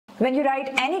When you write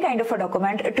any kind of a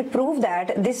document, to prove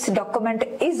that this document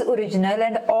is original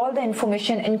and all the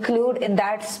information included in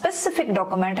that specific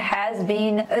document has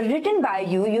been written by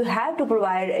you, you have to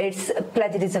provide its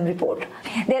plagiarism report.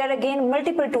 There are again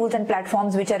multiple tools and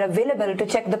platforms which are available to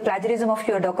check the plagiarism of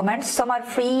your documents. Some are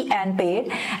free and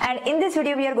paid, and in this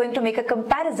video we are going to make a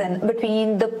comparison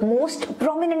between the most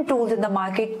prominent tools in the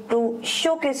market to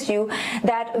showcase you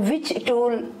that which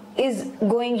tool is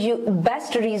going you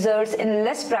best results in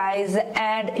less price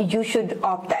and you should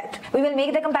opt that. We will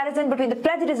make the comparison between the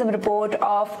plagiarism report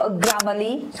of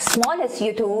Grammarly, small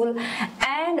SEO tool,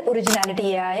 and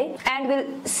Originality AI, and we'll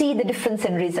see the difference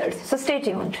in results. So stay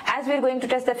tuned. As we're going to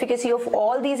test the efficacy of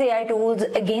all these AI tools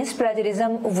against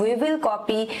plagiarism, we will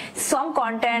copy some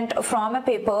content from a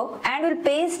paper and we'll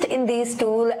paste in these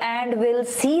tools, and we'll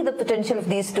see the potential of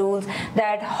these tools,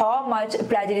 that how much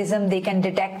plagiarism they can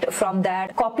detect from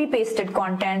that copy-pasted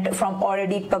content from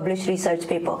already published research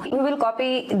paper. We will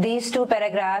copy these two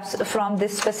paragraphs from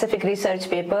this specific research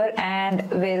paper and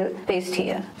we'll paste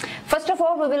here. First of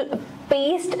all, we will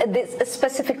paste this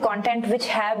specific content which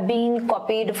have been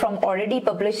copied from already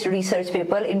published research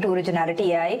paper into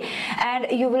Originality AI, and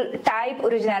you will type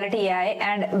Originality AI,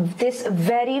 and this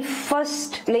very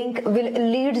first link will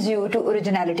leads you to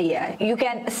Originality AI. You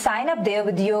can sign up there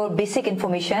with your basic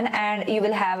information and you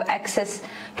will have access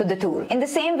to the tool. In the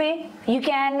same way, you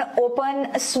can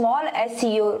open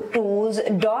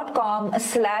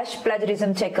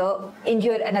smallseotools.com/plagiarism checker in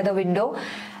your another window.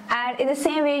 And in the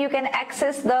same way, you can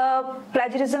access the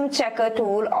plagiarism checker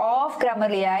tool of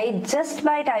Grammarly AI just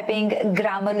by typing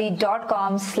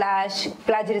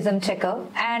grammarly.com/plagiarism checker,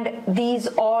 and these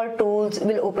all tools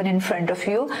will open in front of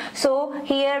you. So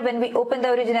here, when we open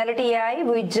the Originality AI,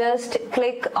 we just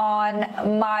click on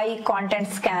My Content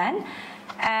Scan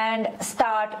and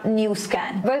start new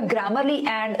scan. Well, Grammarly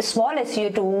and small SEO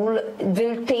tool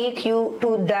will take you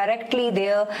to directly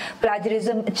their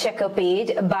plagiarism checker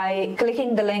page by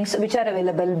clicking the links which are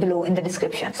available below in the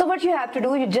description. So what you have to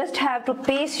do, you just have to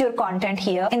paste your content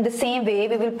here. In the same way,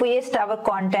 we will paste our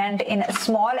content in a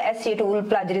small SEO tool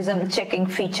plagiarism checking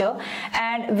feature,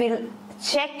 and we'll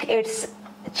check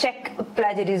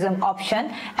plagiarism option,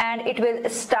 and it will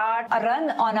start a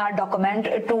run on our document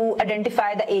to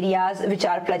identify the areas which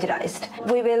are plagiarized.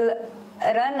 We will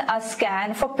run a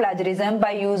scan for plagiarism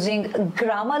by using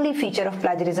Grammarly feature of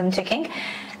plagiarism checking,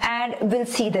 and we'll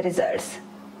see the results.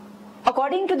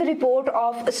 According to the report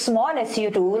of small SEO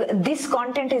tool, this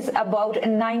content is about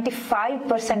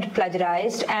 95%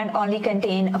 plagiarized and only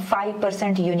contain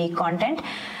 5% unique content.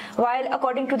 While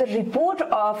according to the report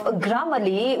of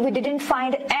Grammarly, we didn't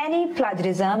find any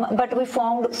plagiarism, but we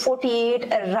found 48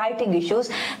 writing issues,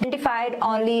 identified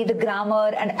only the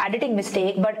grammar and editing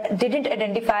mistake, but didn't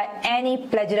identify any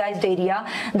plagiarized area,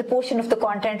 the portion of the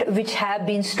content which have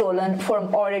been stolen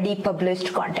from already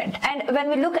published content. And when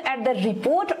we look at the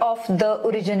report of the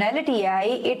Originality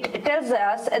AI, it tells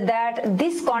us that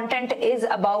this content is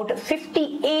about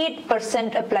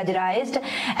 58% plagiarized,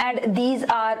 and these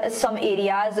are some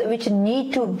areas which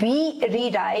need to be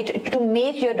rewrite to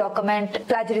make your document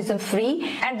plagiarism free.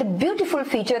 And the beautiful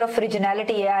feature of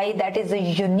Originality AI, that is a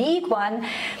unique one,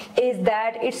 is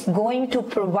that it's going to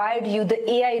provide you the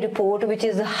AI report which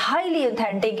is highly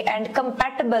authentic and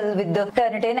compatible with the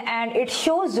Turnitin, and it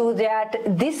shows you that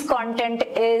this content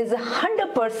is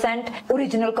 100%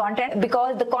 original content,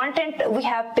 because the content we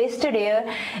have pasted here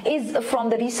is from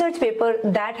the research paper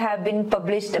that have been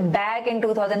published back in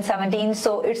 2017.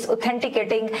 So it's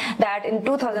authenticating that in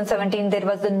 2017 there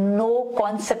was no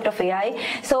concept of AI.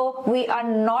 So we are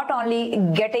not only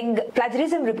getting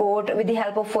plagiarism report with the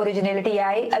help of Originality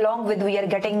AI, along with we are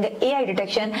getting AI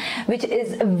detection, which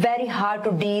is very hard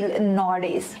to deal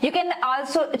nowadays. You can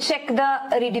also check the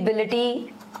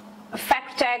readability,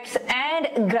 fact checks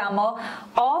and grammar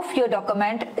of your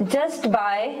document just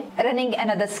by running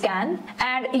another scan,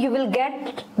 and you will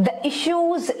get the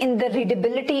issues in the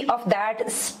readability of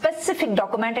that specific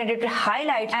document, and it will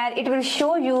highlight and it will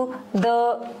show you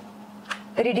the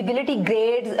readability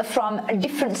grades from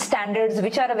different standards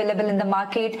which are available in the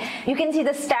market. You can see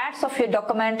the stats of your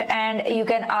document, and you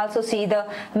can also see the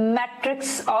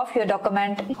metrics of your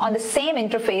document on the same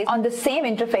interface.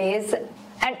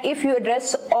 And if you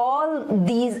address all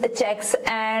these checks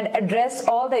and address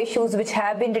all the issues which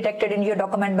have been detected in your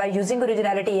document by using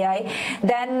Originality AI,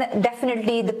 then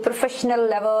definitely the professional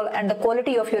level and the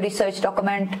quality of your research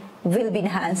document will be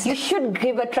enhanced. You should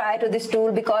give a try to this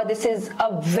tool, because this is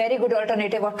a very good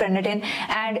alternative of Turnitin,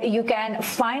 and you can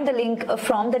find the link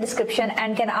from the description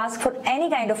and can ask for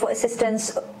any kind of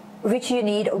assistance which you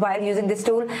need while using this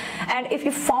tool. And if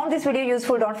you found this video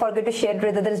useful, don't forget to share it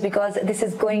with others, because this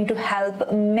is going to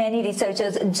help many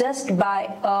researchers just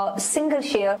by a single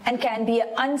share and can be an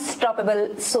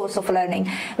unstoppable source of learning.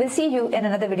 We'll see you in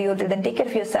another video. Till then, take care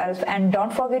of yourself and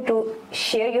don't forget to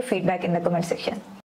share your feedback in the comment section.